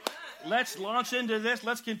Let's launch into this.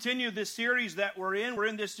 Let's continue this series that we're in. We're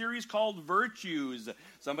in this series called Virtues.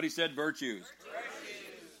 Somebody said virtues.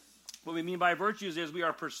 What we mean by virtues is we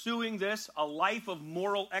are pursuing a life of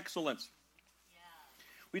moral excellence.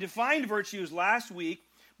 We defined virtues last week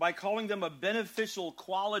by calling them a beneficial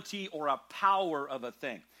quality or a power of a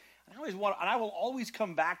thing. And I will always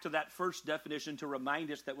come back to that first definition to remind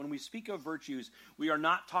us that when we speak of virtues, we are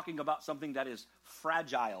not talking about something that is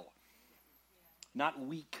fragile, not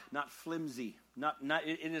weak, not flimsy.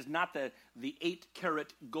 It is not the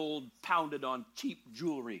 8-carat gold pounded on cheap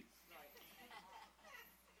jewelry.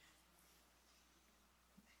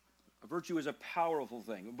 A virtue is a powerful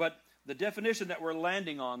thing. But the definition that we're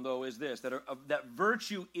landing on, though, is this, that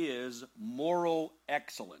virtue is moral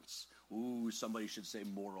excellence. Ooh, somebody should say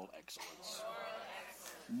moral excellence.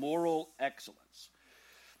 Moral excellence.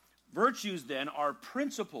 Virtues, then, are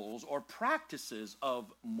principles or practices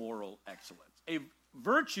of moral excellence.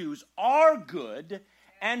 Virtues are good,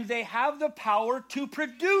 and they have the power to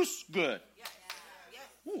produce good.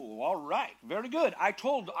 Ooh, all right, very good. I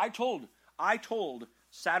told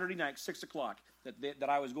Saturday night, 6 o'clock, that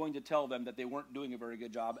I was going to tell them that they weren't doing a very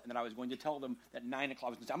good job, and that I was going to tell them at 9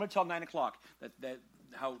 o'clock. I'm going to tell 9 o'clock that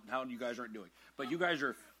how you guys aren't doing. But you guys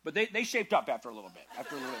are. But they shaped up after a little bit.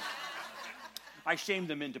 I shamed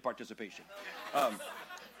them into participation,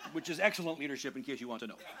 which is excellent leadership, in case you want to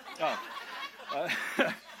know.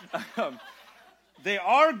 They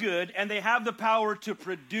are good, and they have the power to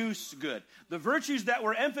produce good. The virtues that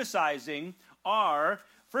we're emphasizing are,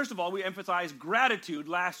 first of all, we emphasized gratitude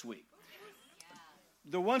last week.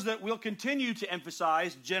 The ones that we'll continue to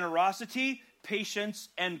emphasize, generosity, patience,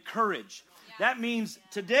 and courage. That means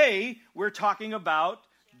today we're talking about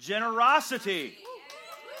generosity.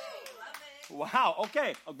 Wow,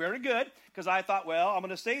 okay, very good. Because I thought, well, I'm going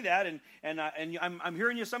to say that, and I'm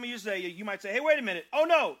hearing some of you say, you might say, hey, wait a minute. Oh,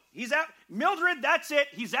 no, he's out. Mildred, that's it.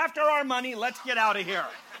 He's after our money. Let's get out of here.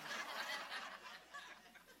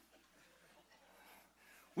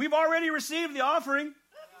 We've already received the offering.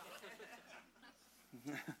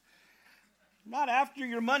 Not after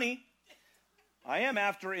your money. I am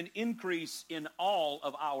after an increase in all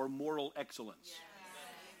of our moral excellence.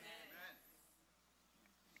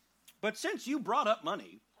 But since you brought up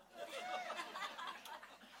money,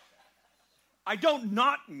 I don't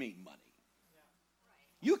not mean money.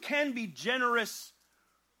 You can be generous.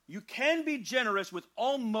 You can be generous with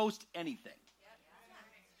almost anything.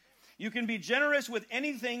 You can be generous with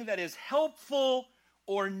anything that is helpful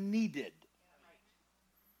or needed.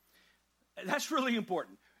 That's really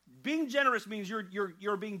important. Being generous means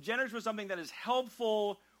you're being generous with something that is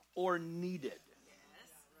helpful or needed.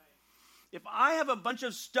 If I have a bunch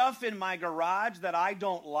of stuff in my garage that I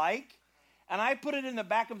don't like, and I put it in the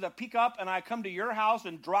back of the pickup and I come to your house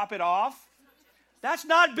and drop it off, that's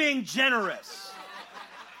not being generous.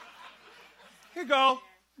 Here you go.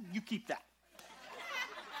 You keep that.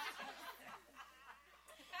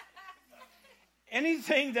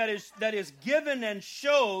 Anything that is given and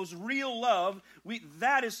shows real love,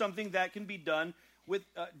 that is something that can be done with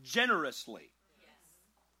generously.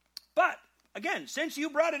 But, again, since you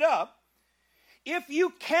brought it up, if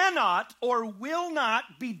you cannot or will not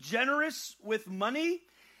be generous with money,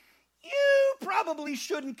 you probably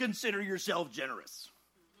shouldn't consider yourself generous.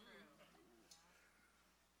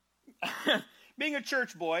 Being a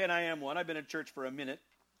church boy, and I am one, I've been in church for a minute.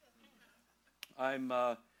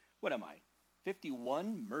 What am I?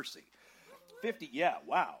 51? Mercy. 50, yeah,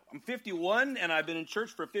 wow. I'm 51, and I've been in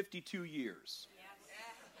church for 52 years.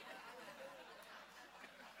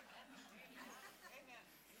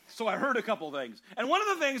 So I heard a couple things. And one of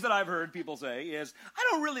the things that I've heard people say is, I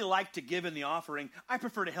don't really like to give in the offering. I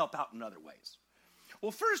prefer to help out in other ways.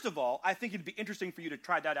 Well, first of all, I think it'd be interesting for you to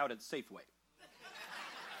try that out at Safeway.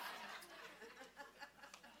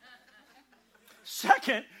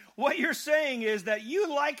 Second, what you're saying is that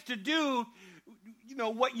you like to do,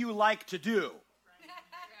 what you like to do.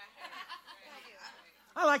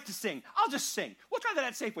 I like to sing. I'll just sing. We'll try that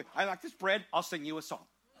at Safeway. I like this bread. I'll sing you a song.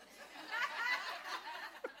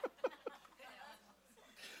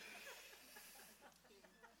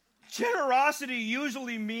 Generosity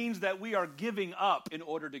usually means that we are giving up in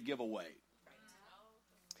order to give away.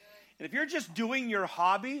 And if you're just doing your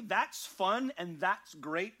hobby, that's fun and that's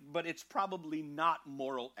great, but it's probably not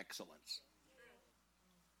moral excellence.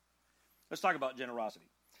 Let's talk about generosity.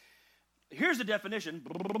 Here's the definition.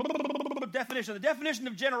 The definition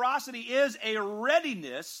of generosity is a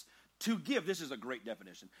readiness to give. This is a great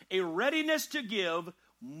definition. A readiness to give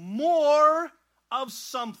more of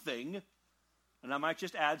something. And I might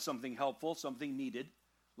just add something helpful, something needed,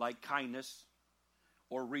 like kindness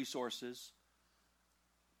or resources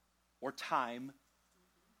or time,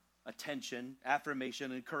 attention,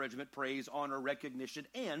 affirmation, encouragement, praise, honor, recognition,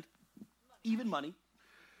 and even money.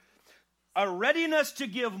 A readiness to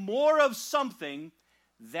give more of something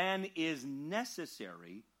than is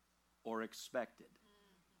necessary or expected.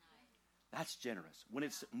 That's generous. When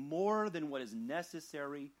it's more than what is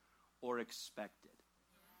necessary or expected.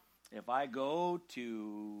 If I go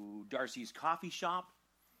to Darcy's coffee shop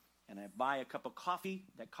and I buy a cup of coffee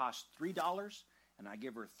that costs $3 and I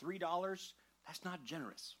give her $3, that's not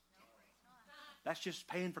generous. That's just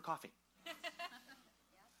paying for coffee.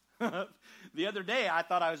 The other day, I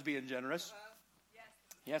thought I was being generous.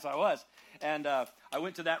 Yes, I was. And I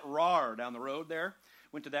went to that RAR down the road there.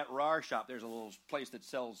 Went to that RAR shop. There's a little place that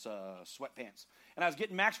sells sweatpants. And I was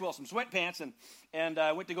getting Maxwell some sweatpants, and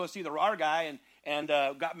I went to go see the RAR guy, and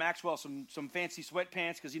got Maxwell some fancy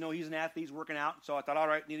sweatpants because, he's an athlete, he's working out. So I thought, all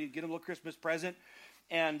right, need to get him a little Christmas present.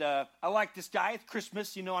 And I like this guy. It's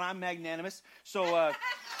Christmas, and I'm magnanimous. So...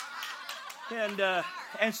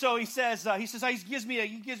 And so he says he gives me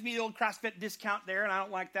the old CrossFit discount there, and I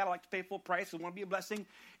don't like that. I like to pay full price. I want to be a blessing.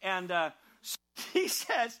 And he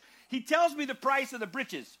tells me the price of the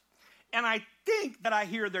britches, and I think that I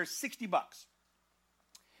hear they're $60.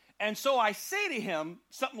 And so I say to him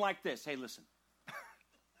something like this: "Hey, listen."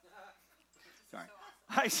 Sorry.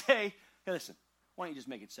 I say, "Hey, listen. Why don't you just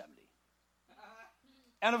make it 70?"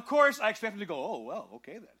 And of course, I expect him to go, "Oh, well,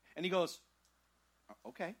 okay then." And he goes,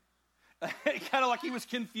 "Okay." Kind of like he was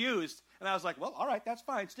confused. And I was like, well, all right, that's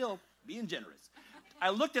fine. Still being generous.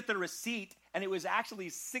 I looked at the receipt, and it was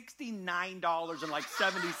actually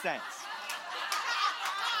 $69.70.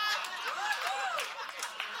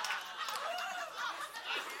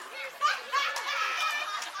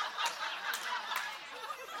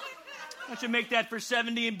 Why don't you make that for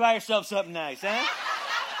 70 and buy yourself something nice, huh?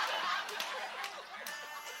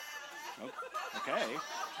 Okay.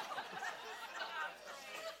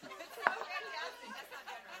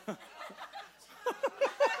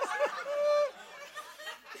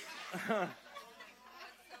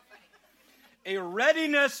 A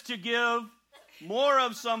readiness to give more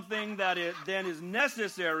of something than is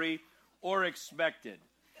necessary or expected.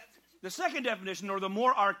 The second definition, or the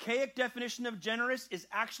more archaic definition of generous, is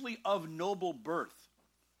actually of noble birth.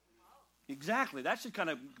 Exactly. That should kind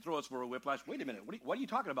of throw us for a whiplash. Wait a minute. What are you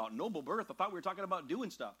talking about? Noble birth? I thought we were talking about doing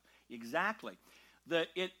stuff. Exactly.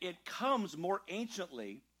 It comes more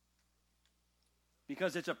anciently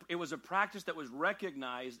because it was a practice that was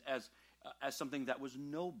recognized as something that was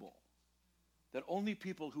noble. That only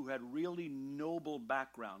people who had really noble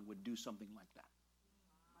background would do something like that.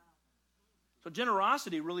 So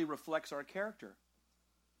generosity really reflects our character.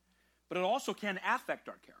 But it also can affect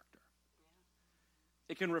our character.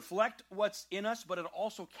 It can reflect what's in us, but it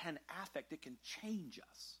also can affect, it can change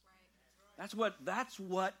us. That's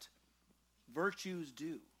what virtues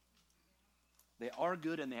do. They are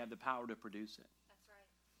good and they have the power to produce it. That's right.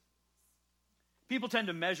 People tend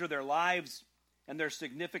to measure their lives and their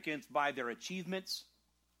significance by their achievements,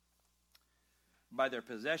 by their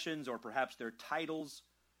possessions, or perhaps their titles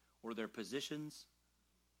or their positions.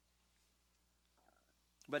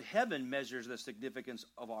 But heaven measures the significance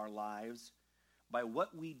of our lives by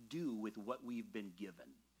what we do with what we've been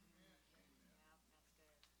given.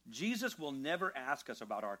 Jesus will never ask us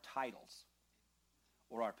about our titles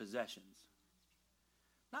or our possessions.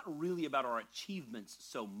 Not really about our achievements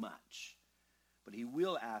so much, but he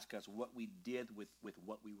will ask us what we did with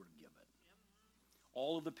what we were given.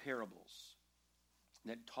 All of the parables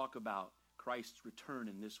that talk about Christ's return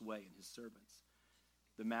in this way in his servants,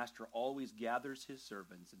 the master always gathers his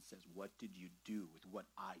servants and says, what did you do with what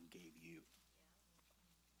I gave you?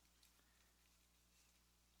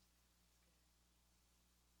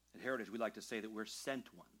 At Heritage, we like to say that we're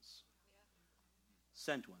sent ones.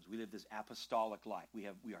 Sent ones. We live this apostolic life. We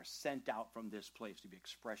are sent out from this place to be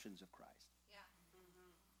expressions of Christ.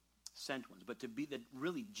 Sent ones. But to be that,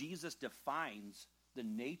 really, Jesus defines the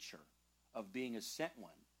nature of being a sent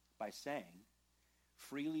one by saying,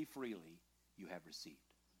 freely, freely you have received.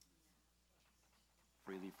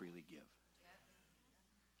 Freely, freely give.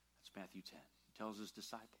 That's Matthew 10. He tells his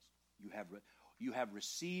disciples, you have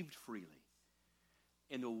received freely.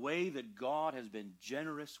 In the way that God has been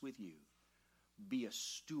generous with you, be a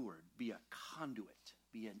steward, be a conduit,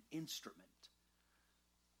 be an instrument.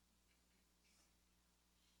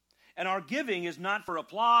 And our giving is not for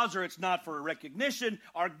applause or it's not for recognition.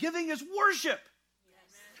 Our giving is worship.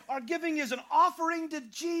 Yes. Our giving is an offering to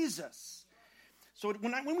Jesus. So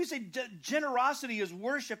when we say generosity is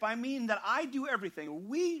worship, I mean that I do everything.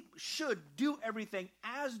 We should do everything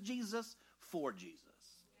as Jesus, for Jesus.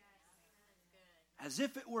 Yes. As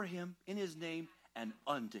if it were him, in his name, and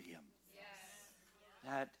unto him.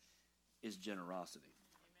 That is generosity.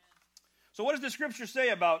 So what does the scripture say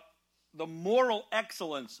about the moral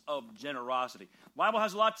excellence of generosity? The Bible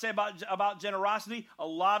has a lot to say about generosity. A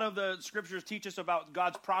lot of the scriptures teach us about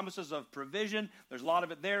God's promises of provision. There's a lot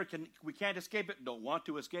of it there. We can't escape it. Don't want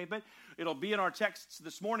to escape it. It'll be in our texts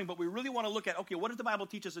this morning, but we really want to look at, okay, what does the Bible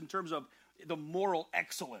teach us in terms of the moral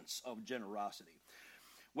excellence of generosity?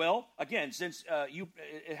 Well, again, since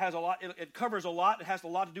it has a lot, it covers a lot. It has a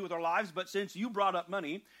lot to do with our lives, but since you brought up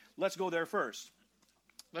money, let's go there first.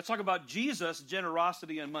 Let's talk about Jesus'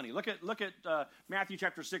 generosity and money. Look at Matthew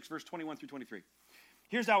chapter 6, verse 21 through 23.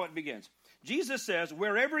 Here's how it begins. Jesus says,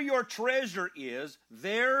 wherever your treasure is,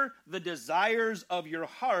 there the desires of your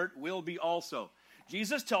heart will be also.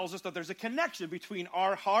 Jesus tells us that there's a connection between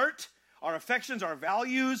our heart, our affections, our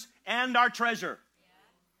values, and our treasure.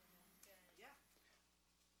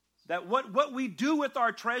 That what we do with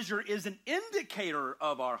our treasure is an indicator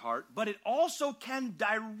of our heart, but it also can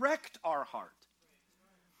direct our heart.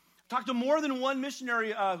 Talked to more than one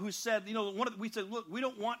missionary who said, we said, look, we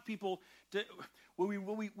don't want people to.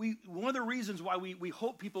 One of the reasons why we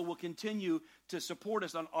hope people will continue to support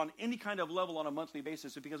us on any kind of level on a monthly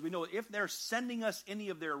basis is because we know if they're sending us any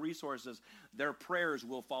of their resources, their prayers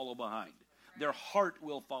will follow behind. Their heart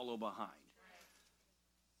will follow behind.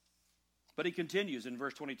 But he continues in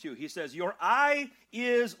verse 22. He says, your eye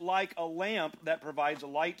is like a lamp that provides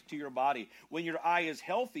light to your body. When your eye is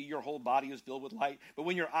healthy, your whole body is filled with light. But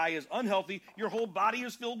when your eye is unhealthy, your whole body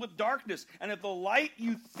is filled with darkness. And if the light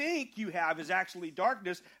you think you have is actually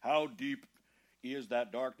darkness, how deep is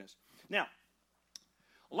that darkness? Now,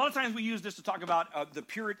 a lot of times we use this to talk about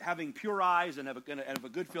having pure eyes and have a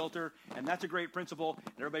good filter. And that's a great principle.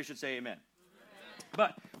 And everybody should say amen.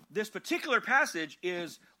 But this particular passage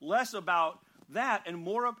is less about that and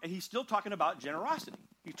more and he's still talking about generosity.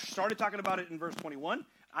 He started talking about it in verse 21.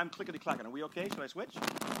 I'm clickety-clacking. Are we okay? Should I switch?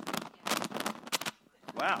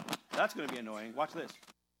 Wow, that's going to be annoying. Watch this.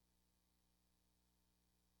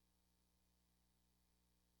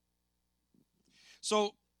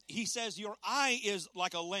 So he says, your eye is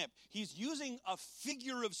like a lamp. He's using a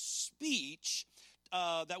figure of speech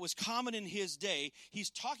that was common in his day. He's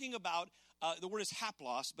talking about the word is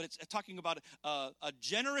haplos, but it's talking about a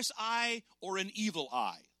generous eye or an evil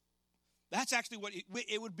eye. That's actually what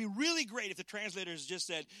it would be really great if the translators just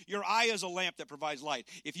said, your eye is a lamp that provides light.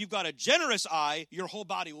 If you've got a generous eye, your whole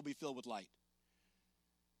body will be filled with light.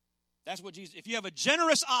 That's what Jesus, if you have a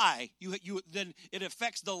generous eye, then it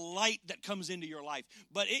affects the light that comes into your life.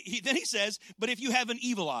 But then he says, but if you have an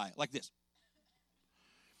evil eye, like this.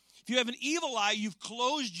 If you have an evil eye, you've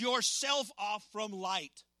closed yourself off from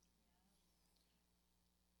light.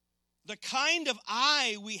 The kind of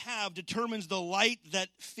eye we have determines the light that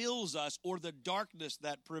fills us or the darkness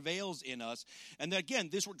that prevails in us. And again,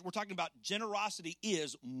 we're talking about generosity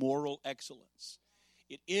is moral excellence.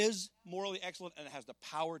 It is morally excellent and it has the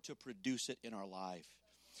power to produce it in our life.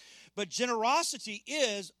 But generosity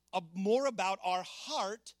is more about our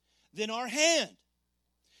heart than our hand.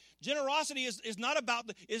 Generosity is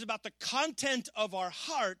about the content of our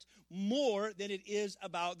heart more than it is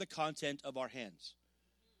about the content of our hands.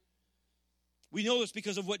 We know this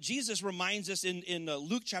because of what Jesus reminds us in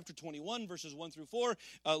Luke chapter 21, verses 1 through 4.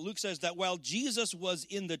 Luke says that while Jesus was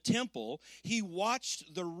in the temple, he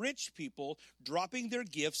watched the rich people dropping their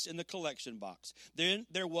gifts in the collection box. Then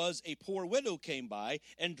there was a poor widow came by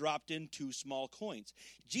and dropped in 2 small coins.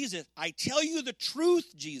 Jesus, I tell you the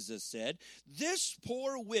truth, Jesus said, this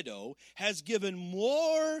poor widow has given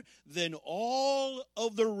more than all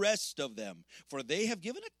of the rest of them, for they have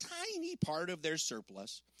given a tiny part of their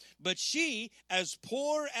surplus. But she, as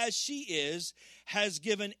poor as she is, has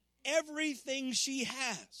given everything she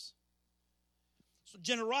has. So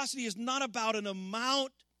generosity is not about an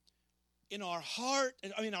amount in our heart,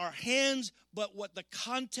 our hands, but what the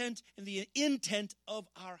content and the intent of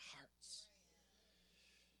our hearts.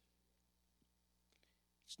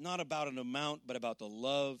 It's not about an amount, but about the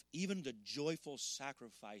love, even the joyful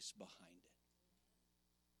sacrifice behind it.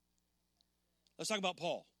 Let's talk about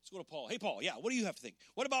Paul. Let's go to Paul. Hey, Paul, yeah, what do you have to think?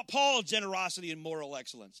 What about Paul's generosity and moral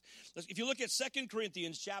excellence? If you look at 2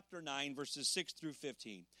 Corinthians chapter 9, verses 6 through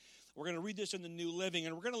 15, we're going to read this in the New Living,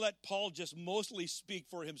 and we're going to let Paul just mostly speak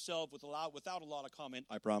for himself without a lot of comment,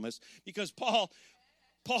 I promise, because Paul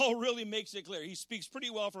really makes it clear. He speaks pretty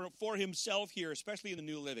well for himself here, especially in the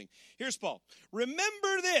New Living. Here's Paul.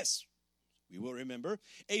 Remember this. We will remember.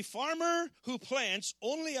 A farmer who plants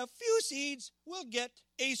only a few seeds will get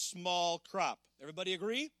a small crop. Everybody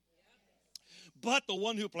agree? But the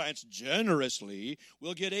one who plants generously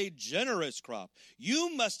will get a generous crop.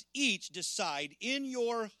 You must each decide in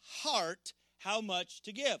your heart how much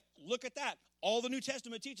to give. Look at that. All the New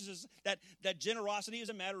Testament teaches us that generosity is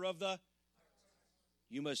a matter of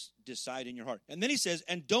you must decide in your heart. And then he says,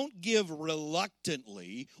 and don't give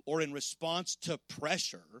reluctantly or in response to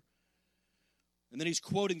pressure. And then he's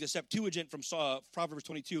quoting the Septuagint from Proverbs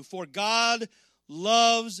 22. For God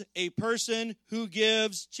loves a person who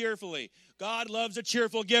gives cheerfully. God loves a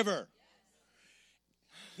cheerful giver.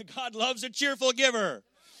 God loves a cheerful giver.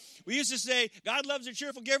 We used to say, God loves a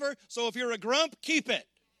cheerful giver, so if you're a grump, keep it.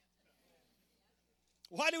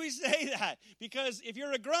 Why do we say that? Because if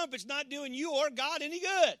you're a grump, it's not doing you or God any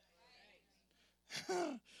good.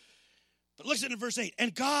 But listen to verse 8.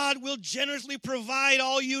 And God will generously provide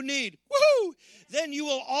all you need. Woohoo! Then you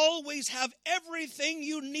will always have everything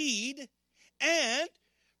you need and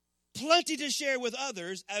plenty to share with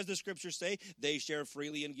others. As the scriptures say, they share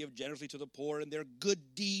freely and give generously to the poor, and their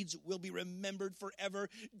good deeds will be remembered forever.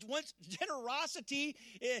 Once generosity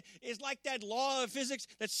is like that law of physics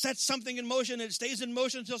that sets something in motion and it stays in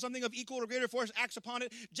motion until something of equal or greater force acts upon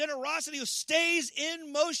it. Generosity stays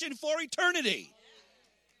in motion for eternity.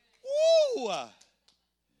 Woo!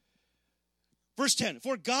 Verse 10,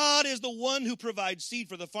 for God is the one who provides seed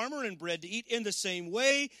for the farmer and bread to eat. In the same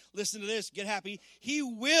way, listen to this, get happy, he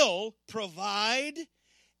will provide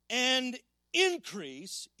and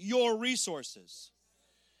increase your resources.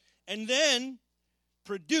 And then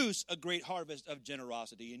produce a great harvest of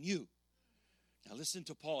generosity in you. Now listen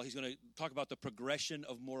to Paul. He's going to talk about the progression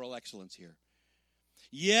of moral excellence here.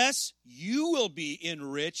 Yes, you will be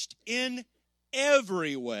enriched in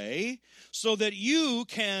every way so that you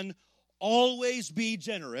can always be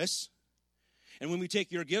generous. And when we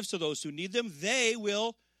take your gifts to those who need them, they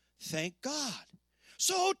will thank God.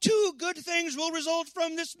 So two good things will result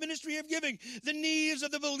from this ministry of giving. The needs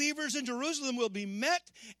of the believers in Jerusalem will be met,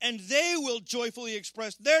 and they will joyfully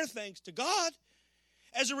express their thanks to God.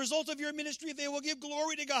 As a result of your ministry, they will give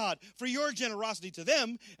glory to God, for your generosity to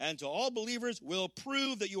them and to all believers will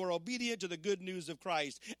prove that you are obedient to the good news of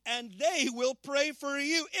Christ. And they will pray for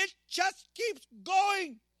you. It just keeps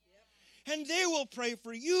going. And they will pray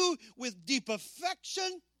for you with deep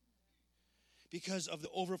affection because of the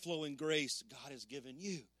overflowing grace God has given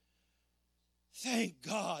you. Thank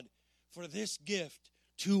God for this gift,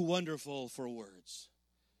 too wonderful for words.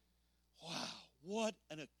 Wow, what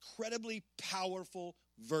an incredibly powerful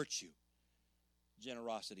virtue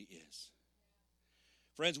generosity is.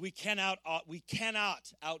 Friends, we cannot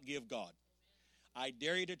outgive God. I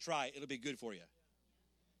dare you to try. It'll be good for you.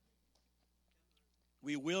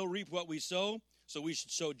 We will reap what we sow, so we should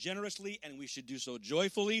sow generously and we should do so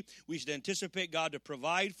joyfully. We should anticipate God to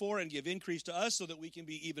provide for and give increase to us so that we can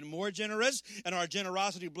be even more generous, and our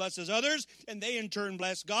generosity blesses others, and they in turn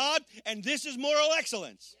bless God, and this is moral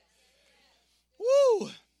excellence. Woo!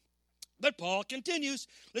 But Paul continues.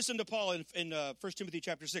 Listen to Paul in 1 Timothy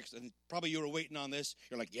chapter 6, and probably you were waiting on this.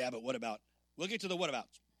 You're like, yeah, but what about? We'll get to the what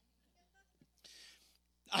abouts.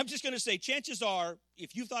 I'm just going to say, chances are,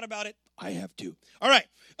 if you've thought about it, I have too. All right.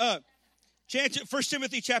 1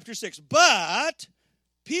 Timothy chapter 6. But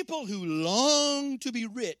people who long to be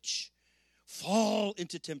rich fall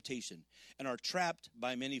into temptation and are trapped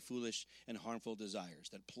by many foolish and harmful desires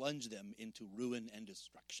that plunge them into ruin and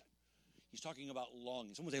destruction. He's talking about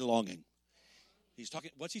longing. Someone say longing.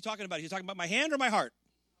 What's he talking about? He's talking about my hand or my heart?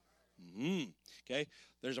 Okay.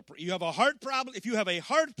 You have a heart problem. If you have a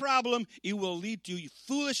heart problem, it will lead to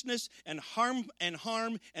foolishness and harm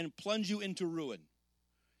and plunge you into ruin.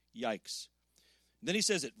 Yikes. Then he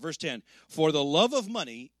says it, verse 10, for the love of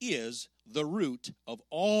money is the root of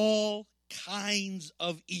all kinds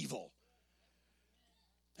of evil.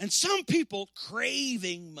 And some people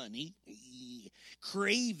craving money,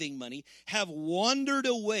 have wandered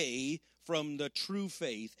away from the true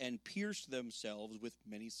faith and pierced themselves with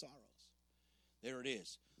many sorrows. There it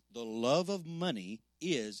is. The love of money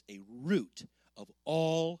is a root of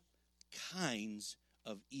all kinds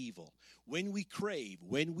of evil. When we crave,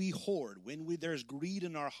 when we hoard, there's greed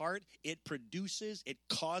in our heart, it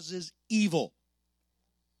causes evil.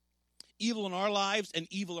 Evil in our lives and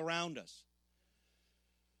evil around us.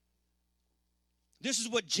 This is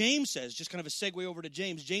what James says, just kind of a segue over to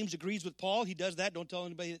James. James agrees with Paul. He does that. Don't tell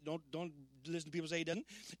anybody, don't listen to people say he doesn't.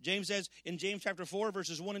 James says in James chapter 4,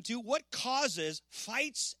 verses 1 and 2, what causes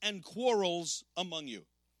fights and quarrels among you?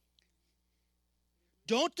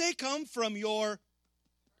 Don't they come from your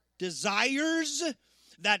desires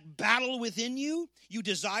that battle within you? You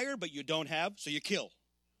desire, but you don't have, so you kill.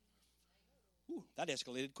 Ooh, that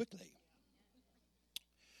escalated quickly.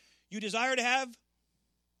 You desire to have,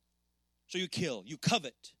 so you kill, you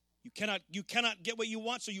covet. You cannot get what you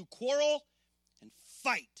want, so you quarrel and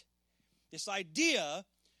fight. This idea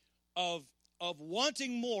of of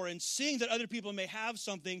wanting more and seeing that other people may have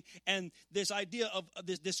something, and this idea of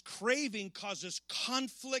this craving causes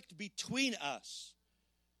conflict between us.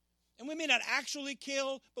 And we may not actually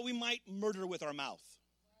kill, but we might murder with our mouth.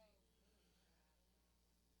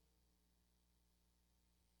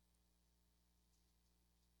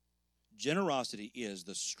 Generosity is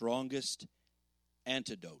the strongest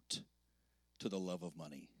antidote to the love of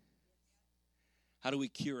money. How do we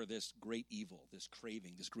cure this great evil, this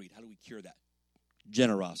craving, this greed? How do we cure that?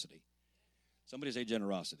 Generosity. Somebody say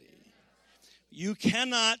generosity. You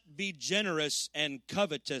cannot be generous and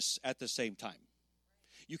covetous at the same time.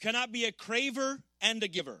 You cannot be a craver and a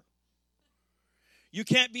giver. You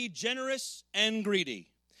can't be generous and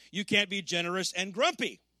greedy. You can't be generous and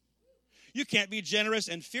grumpy. You can't be generous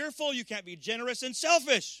and fearful. You can't be generous and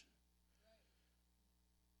selfish.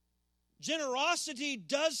 Generosity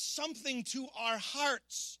does something to our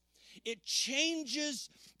hearts. It changes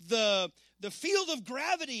the field of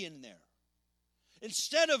gravity in there.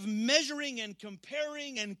 Instead of measuring and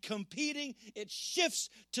comparing and competing, it shifts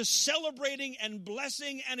to celebrating and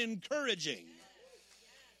blessing and encouraging.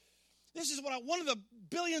 This is one of the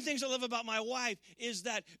billion things I love about my wife is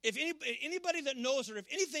that if anybody that knows her, if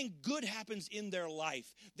anything good happens in their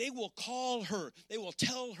life, they will call her. They will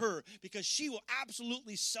tell her because she will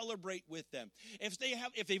absolutely celebrate with them. If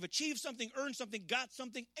they've achieved something, earned something, got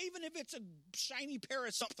something, even if it's a shiny pair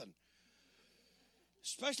of something,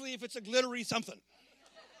 especially if it's a glittery something.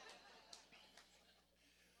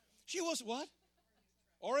 She will what?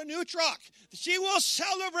 Or a new truck. She will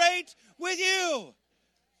celebrate with you.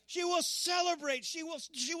 She will celebrate. She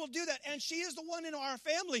will do that. And she is the one in our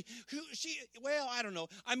family who I don't know.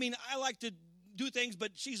 I mean, I like to do things,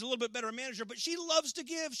 but she's a little bit better manager. But she loves to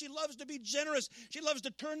give. She loves to be generous. She loves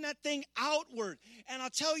to turn that thing outward. And I'll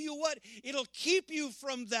tell you what, it'll keep you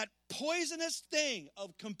from that poisonous thing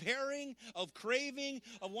of comparing, of craving,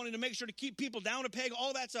 of wanting to make sure to keep people down a peg,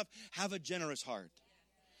 all that stuff. Have a generous heart.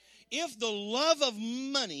 If the love of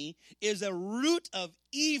money is a root of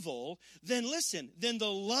evil, then listen, then the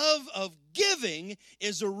love of giving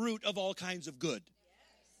is a root of all kinds of good.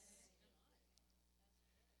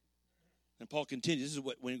 And Paul continues. This is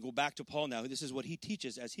what, when you go back to Paul now, this is what he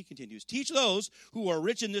teaches as he continues. Teach those who are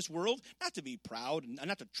rich in this world not to be proud and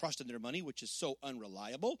not to trust in their money, which is so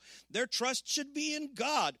unreliable. Their trust should be in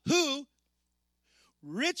God, who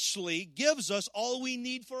richly gives us all we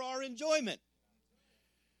need for our enjoyment.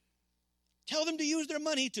 Tell them to use their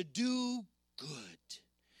money to do good.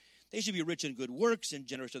 They should be rich in good works and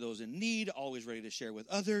generous to those in need, always ready to share with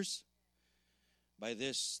others. By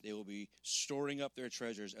this, they will be storing up their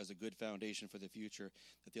treasures as a good foundation for the future,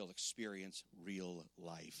 that they'll experience real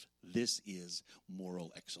life. This is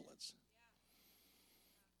moral excellence.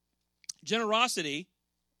 Generosity,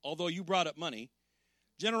 although you brought up money,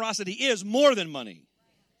 generosity is more than money.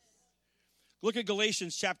 Look at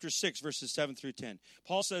Galatians chapter 6, verses 7 through 10.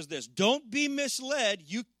 Paul says this, don't be misled.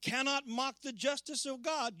 You cannot mock the justice of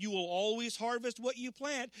God. You will always harvest what you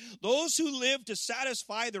plant. Those who live to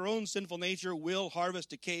satisfy their own sinful nature will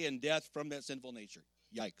harvest decay and death from that sinful nature.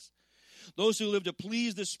 Yikes. Those who live to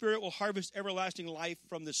please the Spirit will harvest everlasting life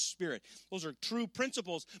from the Spirit. Those are true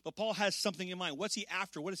principles, but Paul has something in mind. What's he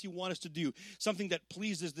after? What does he want us to do? Something that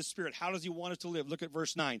pleases the Spirit. How does he want us to live? Look at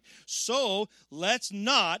verse 9. So let's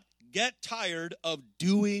not get tired of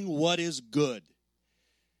doing what is good.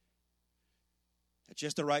 At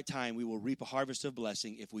just the right time, we will reap a harvest of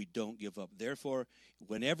blessing if we don't give up. Therefore,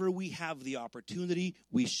 whenever we have the opportunity,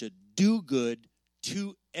 we should do good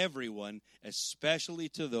to everyone, especially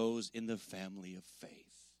to those in the family of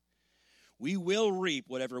faith. We will reap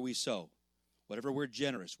whatever we sow, whatever we're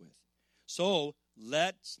generous with. So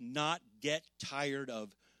let's not get tired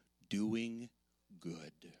of doing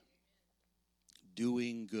good.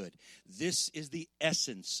 Doing good. This is the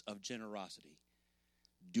essence of generosity.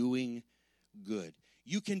 Doing good.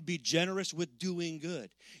 You can be generous with doing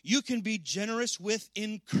good. You can be generous with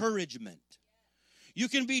encouragement. You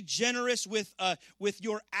can be generous with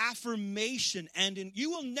your affirmation, and you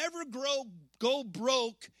will never go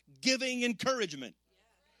broke giving encouragement.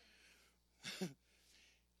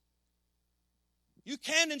 You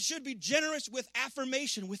can and should be generous with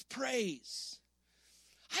affirmation, with praise.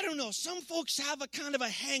 I don't know, some folks have a kind of a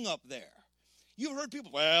hang up there. You've heard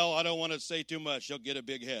people, well, I don't want to say too much, you'll get a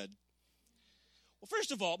big head. Well,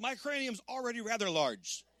 first of all, my cranium's already rather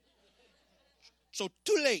large. So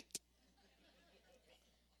too late.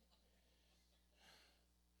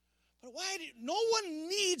 But no one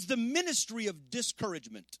needs the ministry of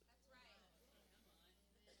discouragement.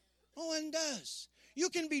 No one does. You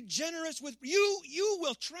can be generous with, you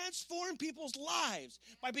will transform people's lives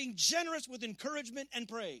by being generous with encouragement and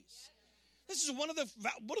praise. This is one of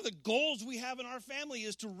the goals we have in our family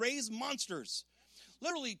is to raise monsters.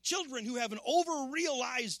 Literally, children who have an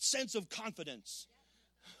over-realized sense of confidence.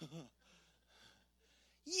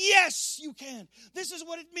 Yes, you can. This is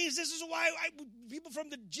what it means. This is why people from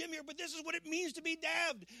the gym here, but this is what it means to be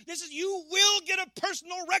dabbed. You will get a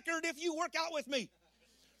personal record if you work out with me.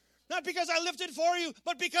 Not because I lifted for you,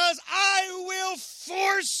 but because I will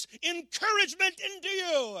force encouragement into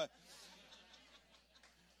you.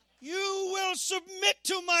 You will submit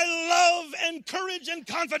to my love and courage and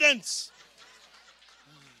confidence.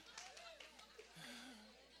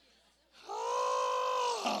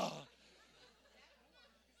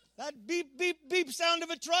 That beep, beep, beep sound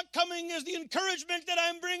of a truck coming is the encouragement that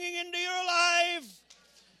I'm bringing into your life.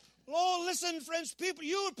 Oh, listen, friends, people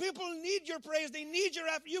need your praise. They need your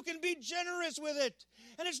effort. You can be generous with it.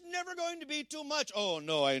 And it's never going to be too much. Oh,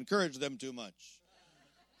 no, I encourage them too much.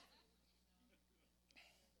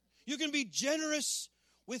 You can be generous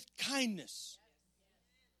with kindness.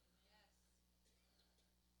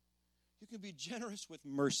 You can be generous with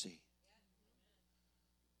mercy.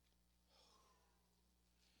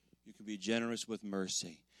 You can be generous with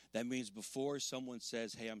mercy. That means before someone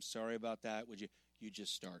says, hey, I'm sorry about that, would you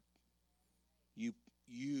just start.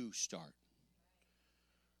 You start.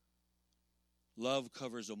 Love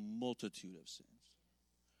covers a multitude of sins.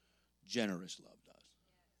 Generous love does.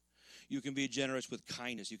 You can be generous with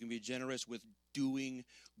kindness. You can be generous with doing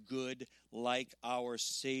good like our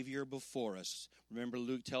Savior before us. Remember,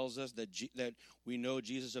 Luke tells us that we know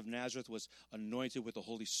Jesus of Nazareth was anointed with the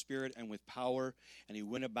Holy Spirit and with power, and he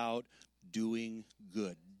went about doing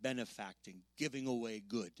good, benefacting, giving away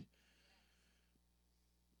good.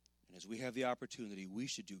 And as we have the opportunity, we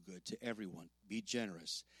should do good to everyone. Be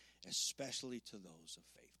generous, especially to those of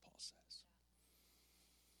faith, Paul says.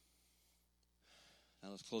 Now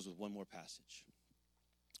let's close with one more passage.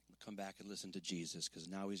 We'll come back and listen to Jesus because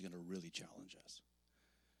now he's going to really challenge us.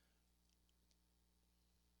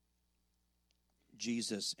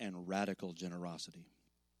 Jesus and radical generosity.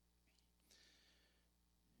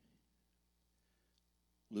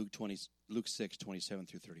 Luke 6, 27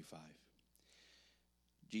 through 35.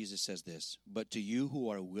 Jesus says this, but to you who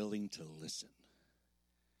are willing to listen.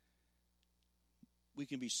 We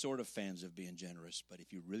can be sort of fans of being generous, but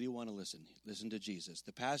if you really want to listen to Jesus.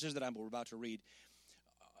 The passage that we're about to read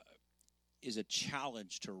is a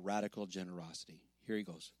challenge to radical generosity. Here he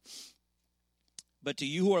goes. But to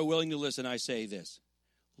you who are willing to listen, I say this,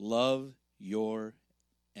 love your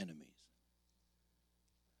enemies.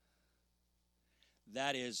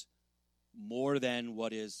 That is more than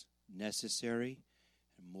what is necessary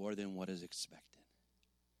and more than what is expected.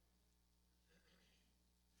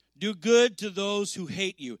 Do good to those who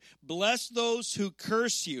hate you. Bless those who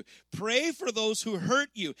curse you. Pray for those who hurt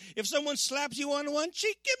you. If someone slaps you on one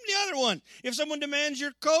cheek, give them the other one. If someone demands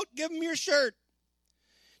your coat, give them your shirt.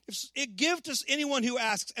 Give to anyone who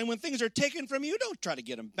asks, and when things are taken from you, don't try to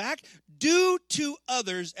get them back. Do to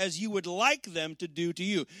others as you would like them to do to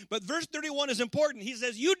you. But verse 31 is important. He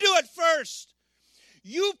says, you do it first.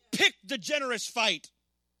 You pick the generous fight.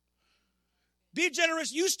 Be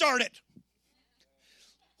generous, you start it.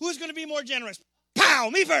 Who's going to be more generous? Pow,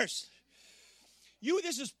 me first.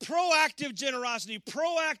 This is proactive generosity,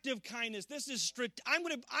 proactive kindness. This is I'm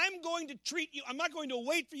going to treat you. I'm not going to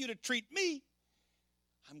wait for you to treat me.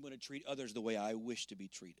 I'm going to treat others the way I wish to be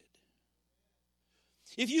treated.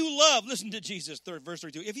 If you love, listen to Jesus, verse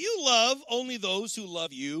 32. If you love only those who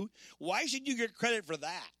love you, why should you get credit for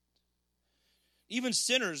that? Even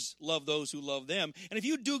sinners love those who love them. And if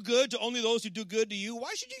you do good to only those who do good to you,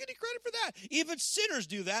 why should you get any credit for that? Even sinners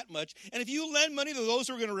do that much. And if you lend money to those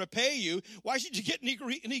who are going to repay you, why should you get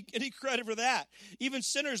any credit for that? Even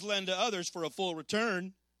sinners lend to others for a full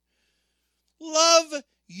return. Love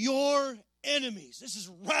your enemies. This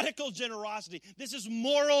is radical generosity. This is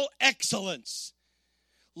moral excellence.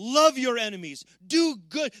 Love your enemies. Do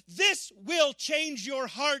good. This will change your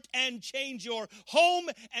heart and change your home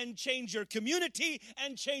and change your community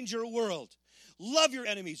and change your world. Love your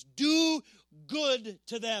enemies. Do good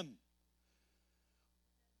to them.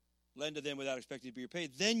 Lend to them without expecting to be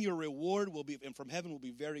repaid. Then your reward from heaven will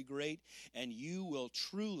be very great, and you will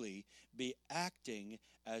truly be acting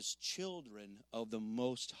as children of the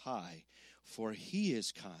Most High, for he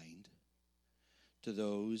is kind to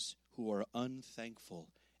those who are unthankful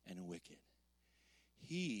and wicked.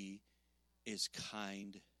 He is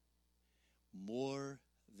kind more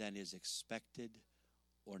than is expected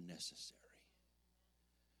or necessary.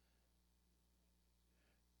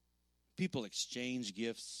 People exchange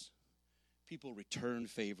gifts. People return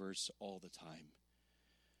favors all the time.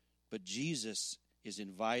 But Jesus is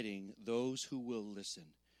inviting those who will listen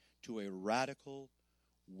to a radical,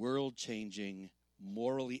 world-changing,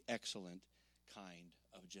 morally excellent kind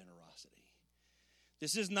of generosity.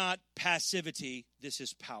 This is not passivity, this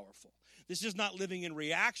is powerful. This is not living in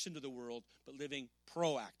reaction to the world, but living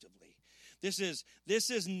proactively. This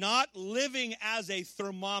is not living as a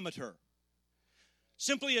thermometer,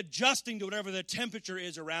 simply adjusting to whatever the temperature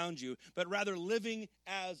is around you, but rather living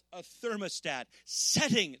as a thermostat,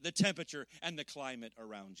 setting the temperature and the climate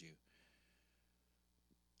around you.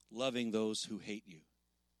 Loving those who hate you,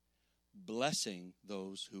 blessing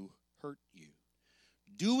those who hurt you,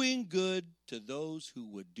 doing good to those who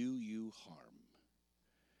would do you harm,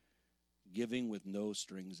 giving with no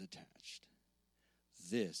strings attached.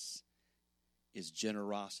 This is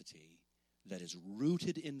generosity that is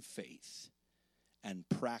rooted in faith and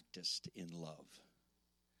practiced in love.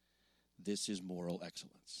 This is moral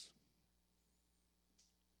excellence.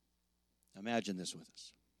 Imagine this with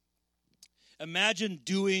us. Imagine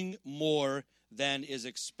doing more than is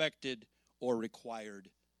expected or required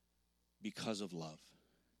because of love.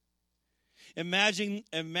 Imagine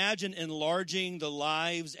enlarging the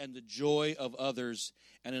lives and the joy of others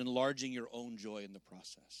and enlarging your own joy in the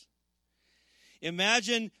process.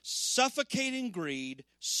 Imagine suffocating greed,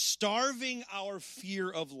 starving our fear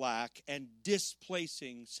of lack, and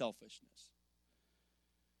displacing selfishness.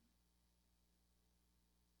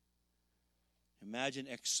 Imagine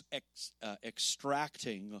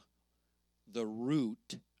extracting the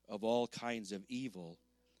root of all kinds of evil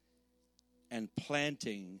and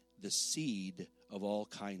planting the seed of all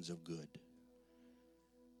kinds of good.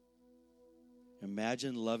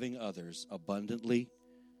 Imagine loving others abundantly,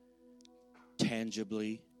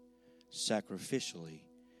 tangibly, sacrificially,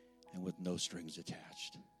 and with no strings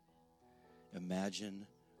attached. Imagine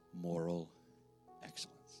moral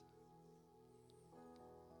excellence.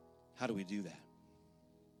 How do we do that?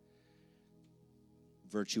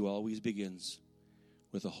 Virtue always begins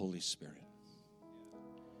with the Holy Spirit.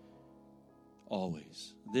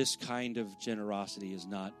 Always. This kind of generosity is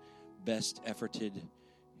not best efforted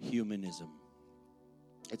humanism.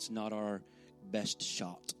 It's not our best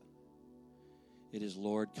shot. It is,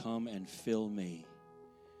 Lord, come and fill me.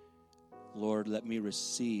 Lord, let me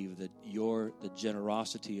receive the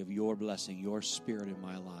generosity of your blessing, your Spirit in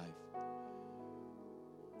my life.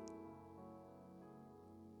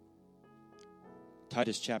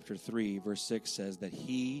 Titus chapter 3, verse 6 says that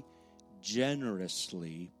he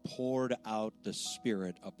generously poured out the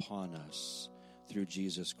Spirit upon us through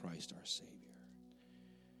Jesus Christ our Savior.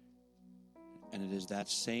 And it is that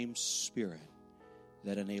same Spirit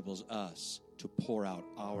that enables us to pour out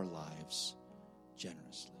our lives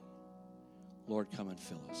generously. Lord, come and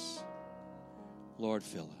fill us. Lord,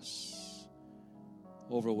 fill us.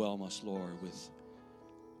 Overwhelm us, Lord, with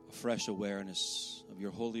a fresh awareness of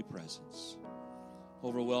your holy presence.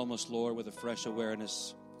 Overwhelm us, Lord, with a fresh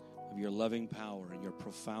awareness of your loving power and your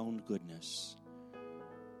profound goodness.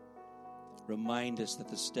 Remind us that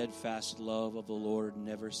the steadfast love of the Lord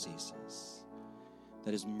never ceases,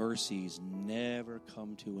 that his mercies never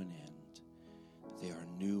come to an end. They are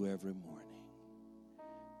new every morning.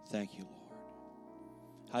 Thank you, Lord.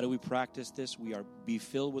 How do we practice this? We are be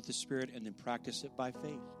filled with the Spirit and then practice it by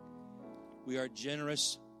faith. We are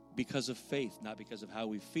generous because of faith, not because of how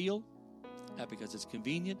we feel, not because it's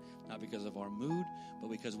convenient, not because of our mood, but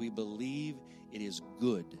because we believe it is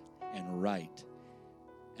good and right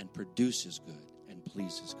and produces good and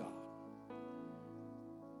pleases God.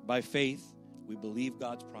 By faith, we believe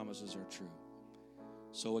God's promises are true.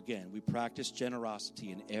 So again, we practice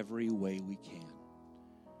generosity in every way we can.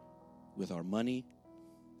 With our money,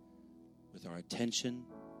 with our attention,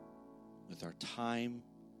 with our time,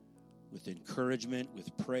 with encouragement,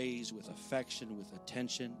 with praise, with affection, with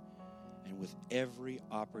attention, and with every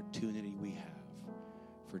opportunity we have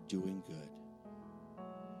for doing good.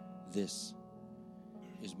 This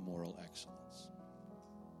is moral excellence.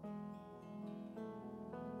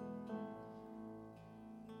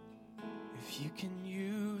 If you can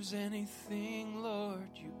use anything, Lord,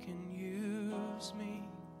 you can use me.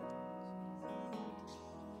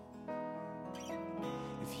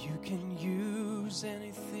 If you can use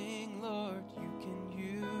anything, Lord, you can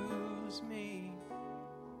use me.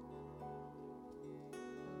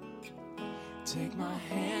 Take my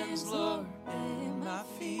hands, Lord, and my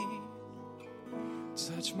feet.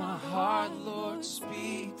 Touch my heart, Lord,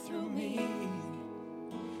 speak through me.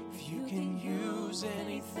 If you can use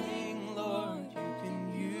anything, Lord, you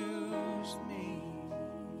can use me.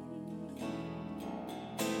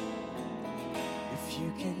 If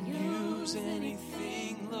you can use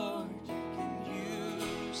anything, Lord, you can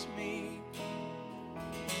use me.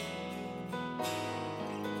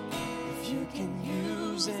 If you can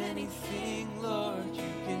use use anything, Lord,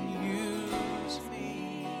 you can use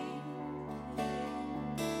me.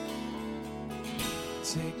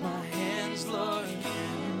 Take my hands, Lord,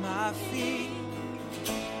 and my feet.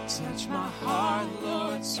 Touch my heart,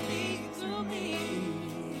 Lord, speak through me.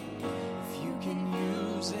 If you can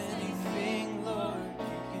use anything, Lord,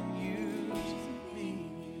 you can use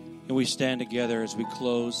me. And we stand together as we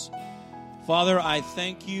close. Father, I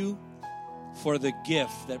thank you for the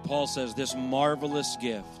gift that Paul says, this marvelous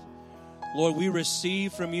gift. Lord, we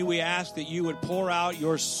receive from you. We ask that you would pour out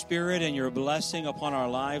your Spirit and your blessing upon our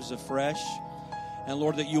lives afresh. And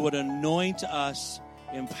Lord, that you would anoint us,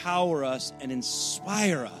 empower us, and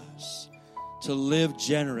inspire us to live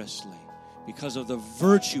generously because of the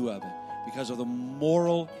virtue of it, because of the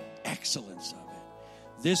moral excellence of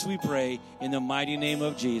it. This we pray in the mighty name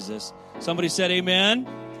of Jesus. Somebody said amen.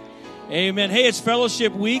 Amen. Hey, it's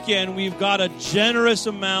Fellowship Weekend. We've got a generous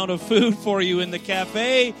amount of food for you in the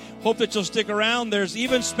cafe. Hope that you'll stick around. There's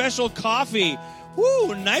even special coffee.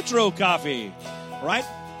 Woo, nitro coffee. All right?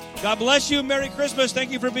 God bless you. Merry Christmas.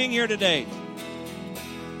 Thank you for being here today.